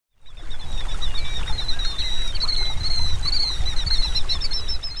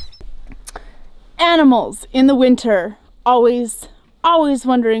Animals in the winter, always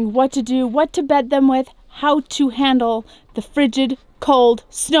wondering what to do, what to bed them with, how to handle the frigid, cold,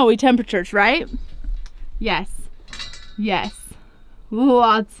 snowy temperatures, right? Yes,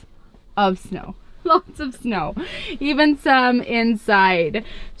 lots of snow. Lots of snow, even some inside.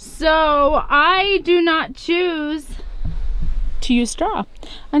 So I do not choose to use straw,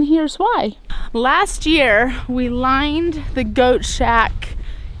 and here's why. Last year we lined the goat shack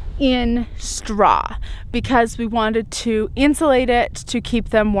in straw because we wanted to insulate it to keep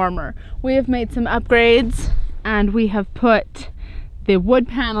them warmer. We have made some upgrades and we have put the wood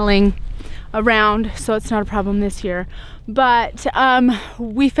paneling around, so it's not a problem this year. But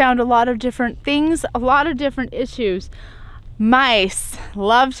we found a lot of different things, a lot of different issues. Mice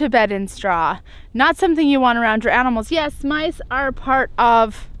love to bed in straw. Not something you want around your animals. Yes, mice are part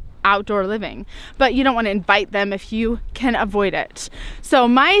of outdoor living, but you don't want to invite them if you can avoid it. So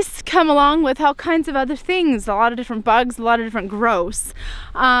mice come along with all kinds of other things, a lot of different bugs, a lot of different growths.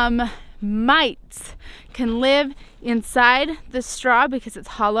 Mites can live inside the straw because it's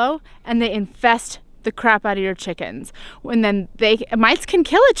hollow, and they infest the crap out of your chickens. And then mites can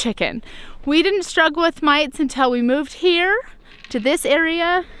kill a chicken. We didn't struggle with mites until we moved here to this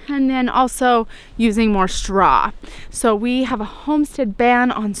area, and then also using more straw. So we have a homestead ban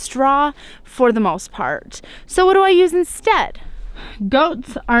on straw for the most part. So what do I use instead?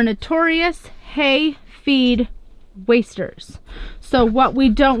 Goats are notorious hay feed wasters. So what we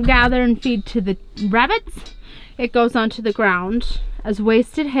don't gather and feed to the rabbits, it goes onto the ground as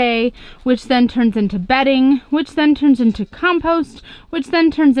wasted hay, which then turns into bedding, which then turns into compost, which then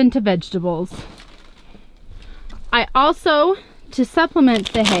turns into vegetables. I also, to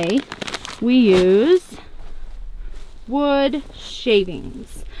supplement the hay, we use wood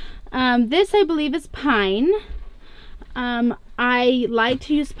shavings. This I believe is pine. I like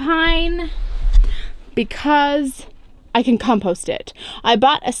to use pine because I can compost it. I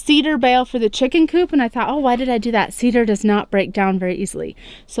bought a cedar bale for the chicken coop and I thought, oh, why did I do that? Cedar does not break down very easily.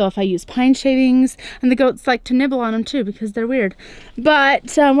 So if I use pine shavings, and the goats like to nibble on them too because they're weird.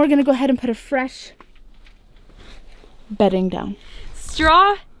 But we're gonna go ahead and put a fresh bedding down.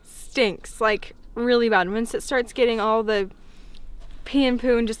 Straw stinks like really bad. Once it starts getting all the pee and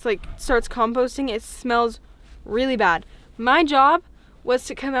poo and just like starts composting, it smells really bad. My job was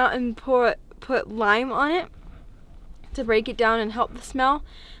to come out and put lime on it to break it down and help the smell,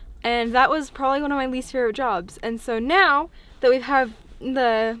 and that was probably one of my least favorite jobs. And so now that we have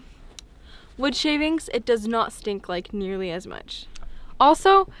the wood shavings, it does not stink like nearly as much.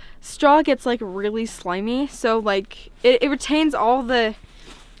 Also, straw gets like really slimy, so like it retains all the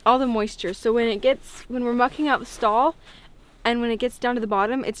moisture. So when we're mucking out the stall and when it gets down to the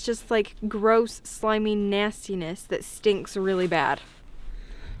bottom, it's just like gross, slimy nastiness that stinks really bad.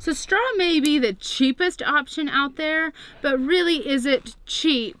 So straw may be the cheapest option out there, but really is it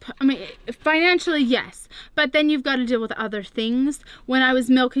cheap? I mean, financially, yes, but then you've got to deal with other things. When I was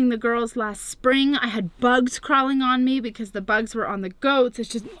milking the girls last spring, I had bugs crawling on me because the bugs were on the goats. It's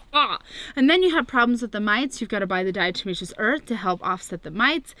just, And then you have problems with the mites. You've got to buy the diatomaceous earth to help offset the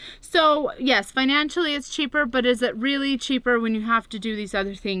mites. So yes, financially it's cheaper, but is it really cheaper when you have to do these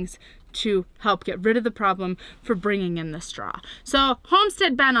other things to help get rid of the problem for bringing in the straw? So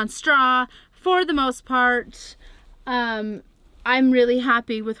homestead ban on straw for the most part. I'm really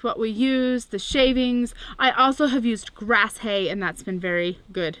happy with what we use, the shavings. I also have used grass hay, and that's been very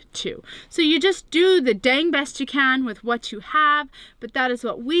good too. So you just do the dang best you can with what you have, but that is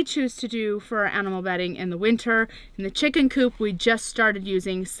what we choose to do for our animal bedding in the winter. In the chicken coop, we just started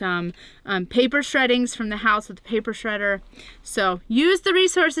using some paper shreddings from the house with the paper shredder. So use the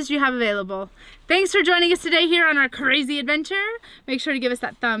resources you have available. Thanks for joining us today here on our crazy adventure. Make sure to give us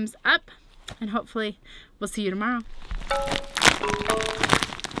that thumbs up, and hopefully we'll see you tomorrow.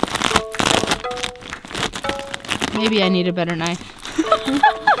 Maybe I need a better knife.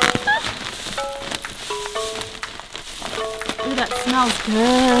 Ooh, that smells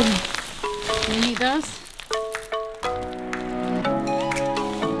good. Can you eat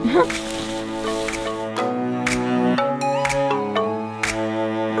those?